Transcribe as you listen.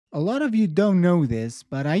A lot of you don't know this,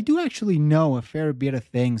 but I do actually know a fair bit of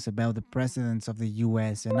things about the presidents of the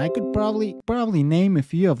US, and I could probably name a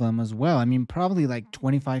few of them as well. I mean, probably like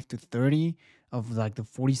 25 to 30 of like the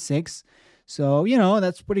 46. So,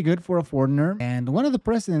 that's pretty good for a foreigner. And one of the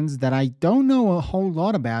presidents that I don't know a whole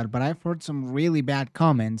lot about, but I've heard some really bad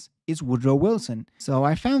comments, is Woodrow Wilson. So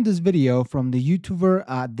I found this video from the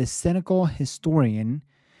YouTuber The Cynical Historian,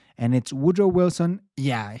 and it's Woodrow Wilson.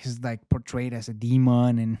 Yeah, he's like portrayed as a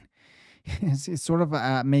demon, and it's sort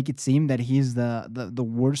of make it seem that he's the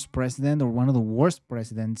worst president or one of the worst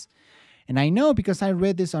presidents. And I know because I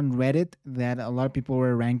read this on Reddit that a lot of people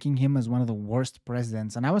were ranking him as one of the worst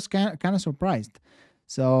presidents, and I was kind of surprised.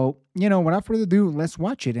 So, without further ado, let's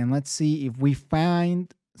watch it and let's see if we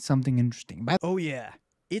find something interesting. Oh yeah,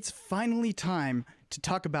 it's finally time to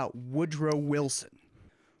talk about Woodrow Wilson.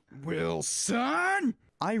 Wilson?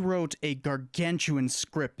 I wrote a gargantuan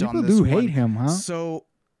script People on this do one. hate him, huh? So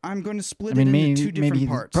I'm going to split it into two different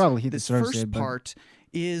parts. Probably he this deserves first it, but part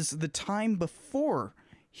is the time before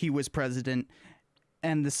he was president,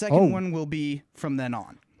 and the second one will be from then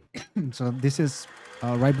on. so this is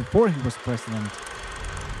right before he was president.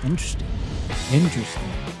 Interesting. Interesting.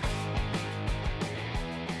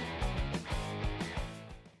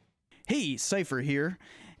 Hey, Cypher here,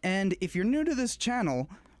 and if you're new to this channel,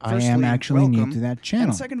 I firstly, am actually welcome. new to that channel.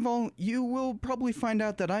 And second of all, you will probably find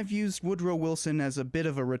out that I've used Woodrow Wilson as a bit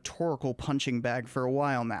of a rhetorical punching bag for a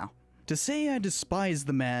while now. To say I despise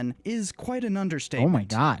the man is quite an understatement. Oh my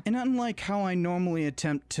god. And unlike how I normally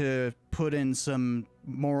attempt to put in some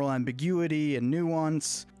moral ambiguity and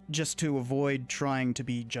nuance just to avoid trying to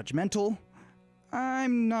be judgmental,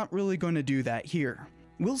 I'm not really going to do that here.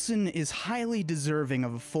 Wilson is highly deserving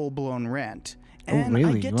of a full-blown rant. And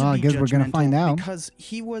really? I get Well, to I be guess we're gonna judgmental find out. because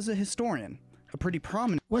he was a historian, a pretty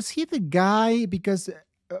prominent. Was he the guy? Because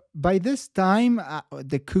by this time,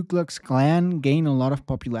 the Ku Klux Klan gained a lot of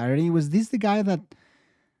popularity. Was this the guy that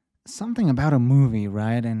something about a movie,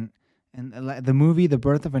 right? And the movie "The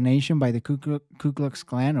Birth of a Nation" by the Ku Klux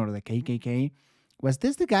Klan or the KKK. Was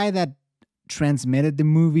this the guy that transmitted the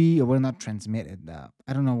movie, or well, not transmitted?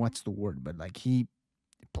 I don't know what's the word, but like he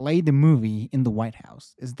played the movie in the White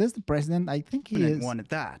House. Is this the president? I think he is. One at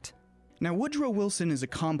that. Now, Woodrow Wilson is a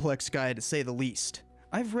complex guy to say the least.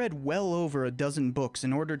 I've read well over a dozen books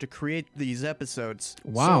in order to create these episodes.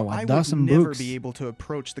 Wow, so a I dozen would never books. be able to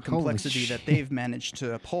approach the Holy complexity that shit. they've managed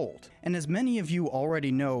to uphold. And as many of you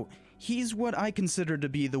already know, he's what I consider to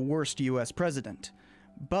be the worst US president.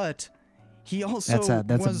 But he also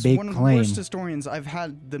That's a was big one of the claim. worst historians I've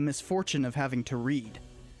had the misfortune of having to read.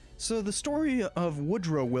 So the story of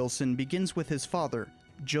Woodrow Wilson begins with his father,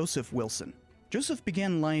 Joseph Wilson. Joseph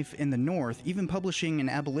began life in the North, even publishing an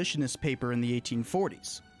abolitionist paper in the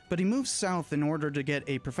 1840s. But he moved south in order to get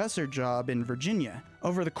a professor job in Virginia.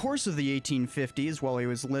 Over the course of the 1850s, while he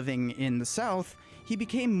was living in the South, he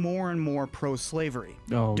became more and more pro-slavery.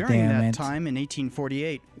 Oh, During damn that it. time, in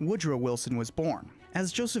 1848, Woodrow Wilson was born.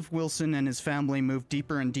 As Joseph Wilson and his family moved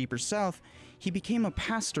deeper and deeper south, he became a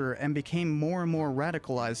pastor and became more and more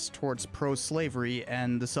radicalized towards pro-slavery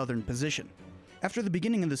and the Southern position. After the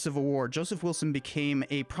beginning of the Civil War, Joseph Wilson became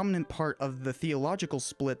a prominent part of the theological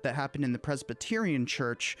split that happened in the Presbyterian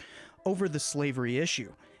Church over the slavery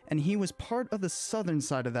issue, and he was part of the Southern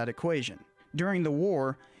side of that equation. During the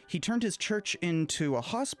war, he turned his church into a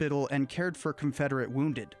hospital and cared for Confederate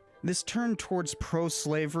wounded. This turn towards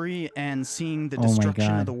pro-slavery and seeing the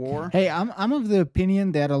destruction of the war. Hey, I'm of the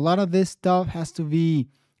opinion that a lot of this stuff has to be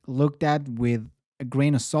looked at with a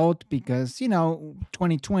grain of salt because,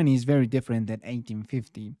 2020 is very different than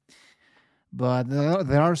 1850. But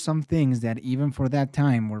there are some things that even for that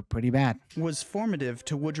time were pretty bad. Was formative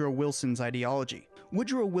to Woodrow Wilson's ideology.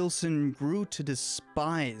 Woodrow Wilson grew to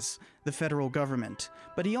despise the federal government,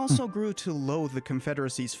 but he also grew to loathe the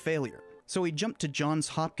Confederacy's failure. So he jumped to Johns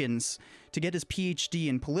Hopkins to get his PhD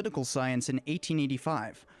in political science in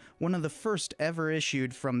 1885, one of the first ever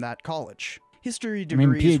issued from that college. History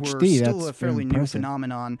degrees were still a fairly new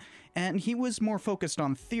phenomenon, and he was more focused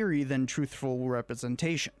on theory than truthful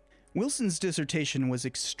representation. Wilson's dissertation was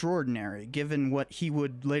extraordinary, given what he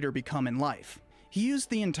would later become in life. He used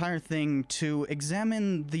the entire thing to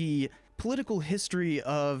examine the political history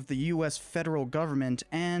of the US federal government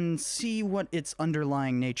and see what its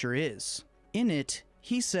underlying nature is. In it,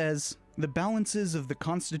 he says, "The balances of the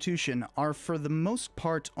Constitution are for the most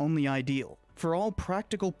part only ideal. For all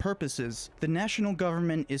practical purposes, the national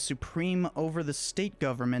government is supreme over the state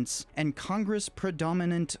governments, and Congress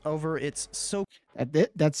predominant over its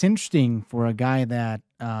That's interesting for a guy that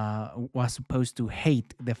was supposed to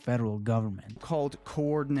hate the federal government. called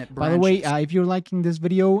coordinate branches." By the way, if you're liking this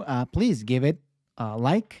video, please give it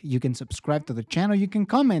like, you can subscribe to the channel, you can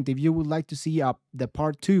comment if you would like to see the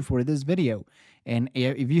part 2 for this video. And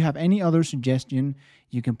if you have any other suggestion,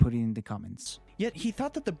 you can put it in the comments. Yet he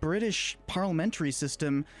thought that the British parliamentary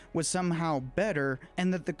system was somehow better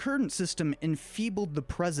and that the current system enfeebled the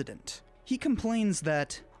president. He complains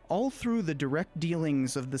that all through the direct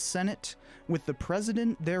dealings of the Senate with the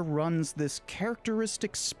president there runs this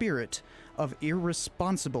characteristic spirit of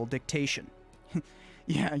irresponsible dictation.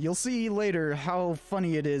 Yeah, you'll see later how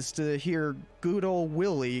funny it is to hear good old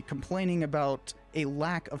Willie complaining about a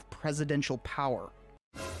lack of presidential power.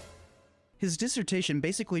 His dissertation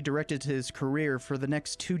basically directed his career for the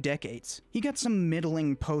next 2 decades. He got some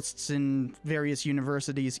middling posts in various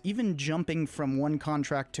universities, even jumping from one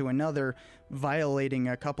contract to another, violating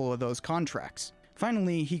a couple of those contracts.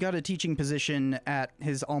 Finally, he got a teaching position at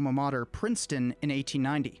his alma mater, Princeton, in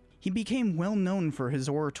 1890. He became well known for his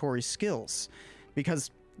oratory skills,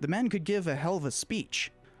 because the man could give a hell of a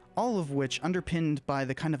speech, all of which underpinned by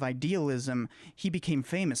the kind of idealism he became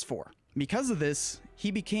famous for. Because of this,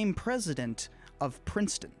 he became president of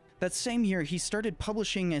Princeton. That same year, he started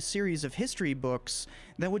publishing a series of history books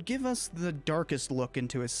that would give us the darkest look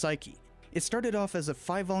into his psyche. It started off as a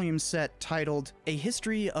 5-volume set titled A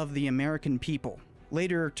History of the American People,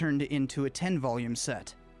 later turned into a 10-volume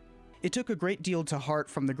set. It took a great deal to heart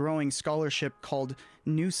from the growing scholarship called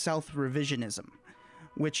New South Revisionism,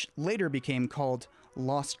 which later became called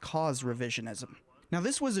Lost Cause Revisionism. Now,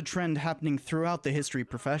 this was a trend happening throughout the history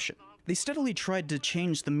profession. They steadily tried to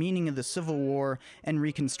change the meaning of the Civil War and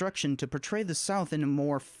Reconstruction to portray the South in a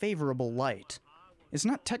more favorable light. It's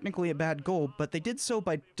not technically a bad goal, but they did so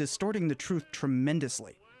by distorting the truth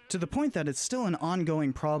tremendously, to the point that it's still an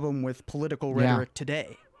ongoing problem with political rhetoric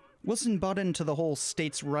today. Wilson bought into the whole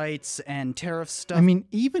states' rights and tariff stuff. I mean,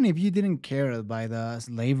 even if you didn't care by the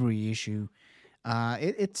slavery issue,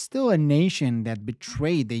 it's still a nation that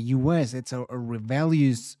betrayed the U.S. It's a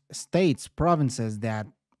rebellious states, provinces that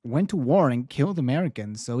went to war and killed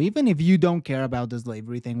Americans. So even if you don't care about the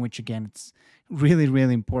slavery thing, which again, it's really,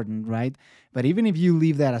 really important, right? But even if you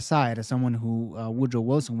leave that aside, as someone who Woodrow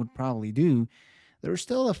Wilson would probably do, there's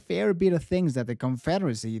still a fair bit of things that the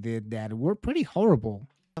Confederacy did that were pretty horrible.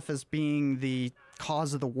 As being the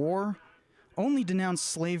cause of the war, only denounced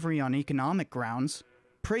slavery on economic grounds,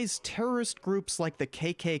 praised terrorist groups like the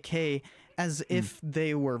KKK as if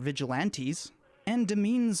they were vigilantes, and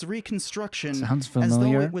demeans Reconstruction as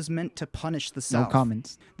though it was meant to punish the South. No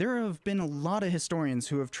comments. There have been a lot of historians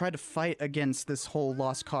who have tried to fight against this whole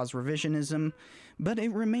lost cause revisionism, but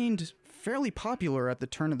it remained fairly popular at the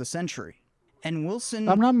turn of the century. And Wilson... If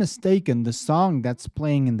I'm not mistaken, the song that's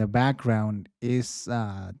playing in the background is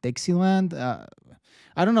Dixieland.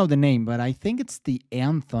 I don't know the name, but I think it's the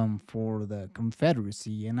anthem for the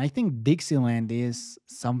Confederacy. And I think Dixieland is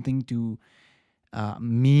something to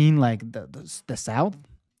mean like the South.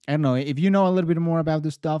 I don't know. If you know a little bit more about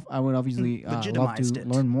this stuff, I would obviously love to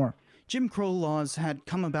learn more. Jim Crow laws had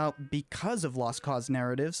come about because of lost cause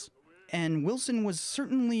narratives, and Wilson was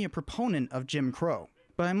certainly a proponent of Jim Crow.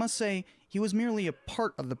 But I must say, he was merely a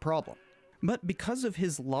part of the problem. But because of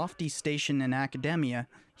his lofty station in academia,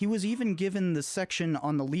 he was even given the section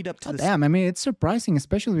on the lead up to the... Damn, I mean, it's surprising,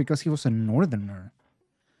 especially because he was a northerner.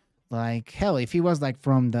 Like, hell, if he was like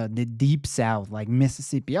from the deep south, like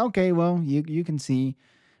Mississippi, okay, well, you can see.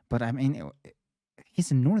 But I mean,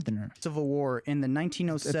 he's a northerner. Civil War in the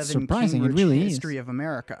 1907 it's surprising. Cambridge It really History is. of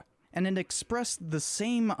America. And it expressed the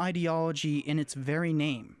same ideology in its very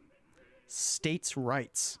name. States'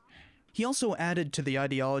 rights. He also added to the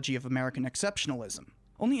ideology of American exceptionalism.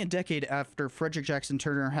 Only a decade after Frederick Jackson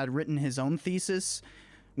Turner had written his own thesis,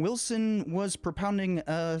 Wilson was propounding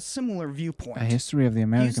a similar viewpoint. A history of the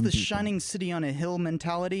American He used the people. shining city on a hill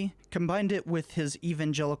mentality, combined it with his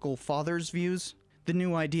evangelical father's views, the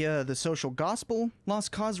new idea of the social gospel,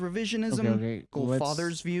 lost cause revisionism,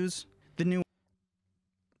 father's views,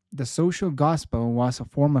 The social gospel was a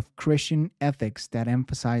form of Christian ethics that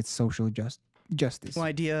emphasized social justice.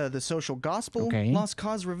 Idea of the social gospel, lost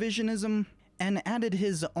cause revisionism, and added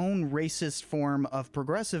his own racist form of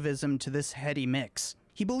progressivism to this heady mix.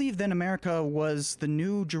 He believed that America was the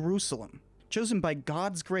new Jerusalem, chosen by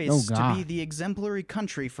God's grace to be the exemplary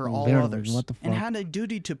country for all others, and had a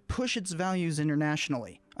duty to push its values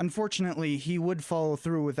internationally. Unfortunately, he would follow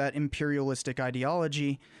through with that imperialistic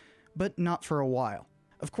ideology, but not for a while.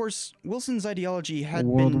 Of course, Wilson's ideology had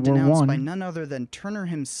been denounced by none other than Turner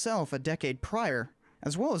himself a decade prior,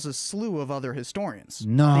 as well as a slew of other historians.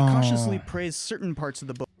 No. They cautiously praised certain parts of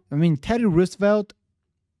the book. I mean, Teddy Roosevelt,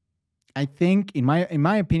 I think, in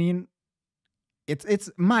my opinion,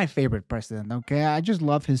 it's my favorite president, okay? I just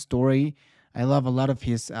love his story. I love a lot of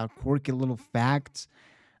his quirky little facts.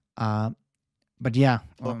 Uh, but yeah,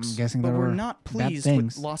 I'm books, guessing but there were were not bad pleased with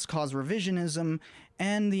things. lost cause revisionism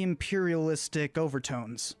and the imperialistic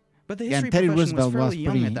overtones. But the Yeah, and history Teddy profession was Roosevelt was fairly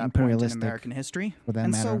young pretty at that point in imperialistic, American history, for that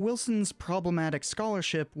and so matter. Wilson's problematic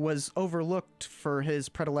scholarship was overlooked for his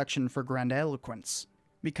predilection for grandiloquence,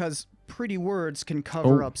 because pretty words can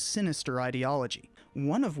cover Oh, up sinister ideology,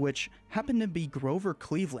 one of which happened to be Grover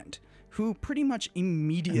Cleveland, who pretty much another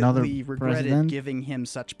immediately regretted president. giving him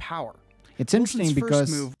such power. It's Wilson's interesting first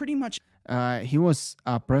because move pretty much he was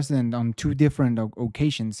president on two different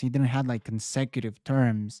occasions. He didn't have like consecutive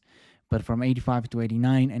terms, but from 85 to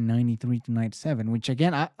 89 and 93 to 97, which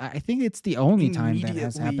again, I think it's the only time that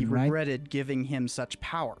has immediately happened, right? regretted giving him such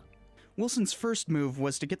power. Wilson's first move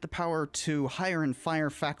was to get the power to hire and fire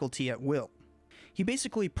faculty at will. He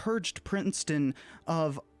basically purged Princeton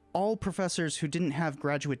of all professors who didn't have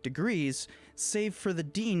graduate degrees, save for the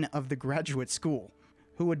dean of the graduate school,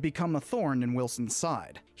 who would become a thorn in Wilson's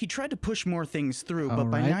side. He tried to push more things through,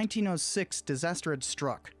 but by Alright. 1906, disaster had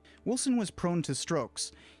struck. Wilson was prone to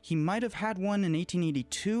strokes. He might have had one in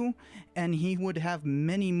 1882, and he would have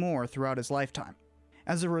many more throughout his lifetime.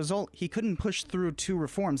 As a result, he couldn't push through two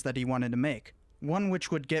reforms that he wanted to make. One which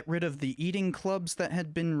would get rid of the eating clubs that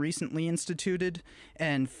had been recently instituted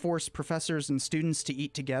and force professors and students to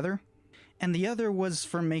eat together, and the other was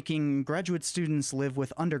for making graduate students live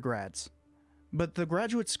with undergrads. But the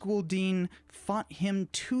graduate school dean fought him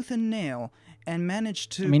tooth and nail and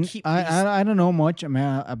managed to I mean, keep I don't know much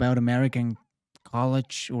about American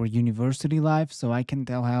college or university life, so I can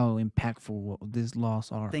tell how impactful these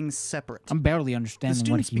laws are. things separate. I'm barely The understanding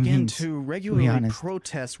what students he began means. to be regularly honest.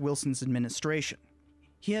 protest Wilson's administration.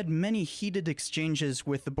 He had many heated exchanges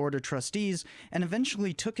with the Board of Trustees and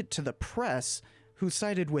eventually took it to the press, who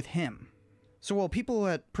sided with him. So while people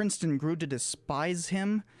at Princeton grew to despise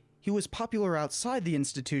him, he was popular outside the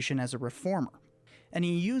institution as a reformer. And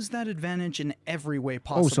he used that advantage in every way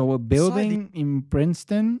possible. Oh, so a building in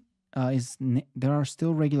Princeton there are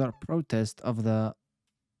still regular protests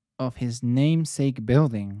of his namesake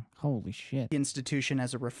building. Holy shit! The institution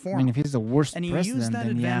as a I reformer. mean, if he's the worst And he president, used that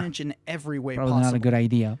then yeah, advantage in every way probably possible. not a good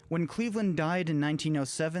idea. When Cleveland died in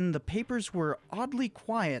 1907, the papers were oddly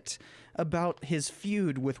quiet about his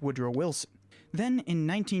feud with Woodrow Wilson. Then, in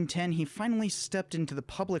 1910, he finally stepped into the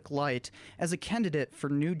public light as a candidate for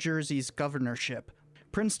New Jersey's governorship.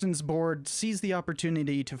 Princeton's board seized the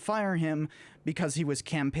opportunity to fire him because he was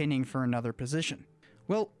campaigning for another position.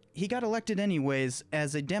 Well, he got elected anyways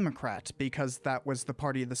as a Democrat because that was the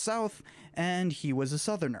party of the South, and he was a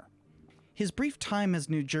Southerner. His brief time as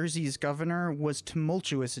New Jersey's governor was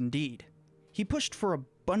tumultuous indeed. He pushed for a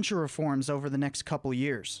bunch of reforms over the next couple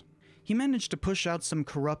years. He managed to push out some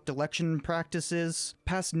corrupt election practices,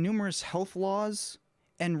 pass numerous health laws,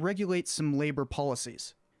 and regulate some labor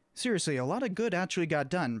policies. Seriously, a lot of good actually got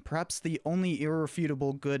done, perhaps the only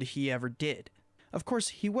irrefutable good he ever did. Of course,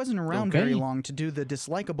 he wasn't around very Okay. long to do the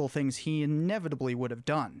dislikable things he inevitably would have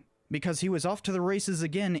done, because he was off to the races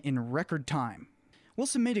again in record time.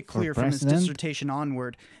 Wilson made it For clear from his president? dissertation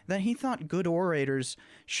onward that he thought good orators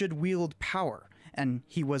should wield power, and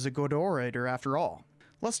he was a good orator after all.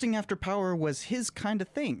 Lusting after power was his kind of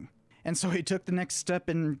thing, and so he took the next step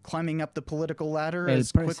in climbing up the political ladder El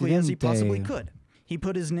as quickly as he possibly presidente. could. He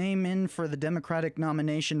put his name in for the Democratic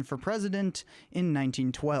nomination for president in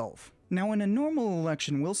 1912. Now, in a normal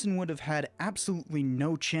election, Wilson would have had absolutely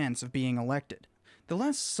no chance of being elected. The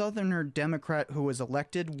last Southerner Democrat who was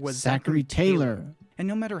elected was Zachary Taylor, and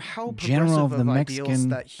no matter how General progressive of the ideals Mexican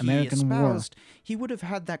that he American War. espoused, he would have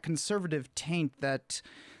had that conservative taint that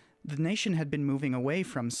the nation had been moving away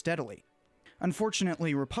from steadily.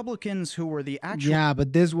 Unfortunately, Republicans who were the actual Yeah,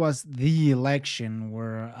 but this was the election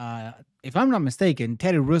where, if I'm not mistaken,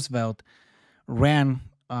 Teddy Roosevelt ran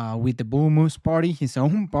with the Bull Moose Party, his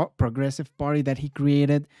own progressive party that he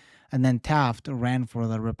created, and then Taft ran for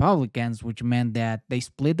the Republicans, which meant that they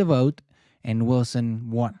split the vote and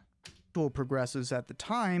Wilson won. progressives at the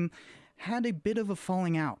time had a bit of a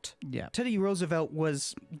falling out. Yeah. Teddy Roosevelt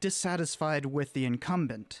was dissatisfied with the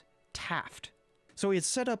incumbent, Taft. So he had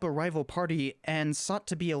set up a rival party and sought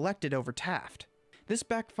to be elected over Taft. This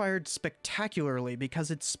backfired spectacularly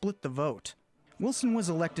because it split the vote. Wilson was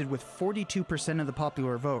elected with 42% of the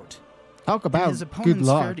popular vote. Talk And about his good opponents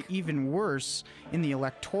luck. fared even worse in the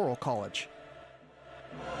Electoral College.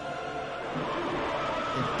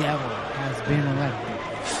 The devil has been elected.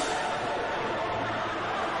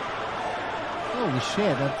 Holy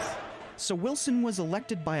shit, that's... So Wilson was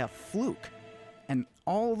elected by a fluke, and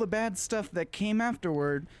all the bad stuff that came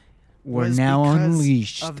afterward Were was now because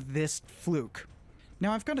unleashed. of this fluke.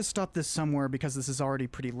 Now I've got to stop this somewhere because this is already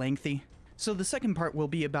pretty lengthy. So the second part will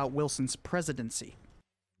be about Wilson's presidency.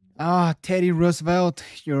 Ah, Teddy Roosevelt,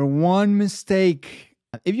 your one mistake.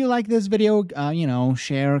 If you like this video,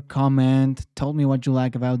 share, comment, tell me what you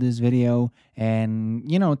like about this video, and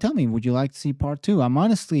tell me, would you like to see part two? I'm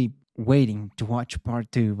honestly waiting to watch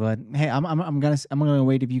part two, but hey, I'm gonna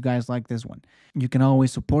wait if you guys like this one. You can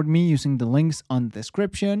always support me using the links on the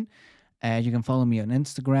description. You can follow me on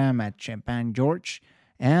Instagram at Champagne George,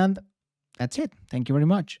 and that's it. Thank you very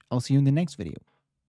much. I'll see you in the next video.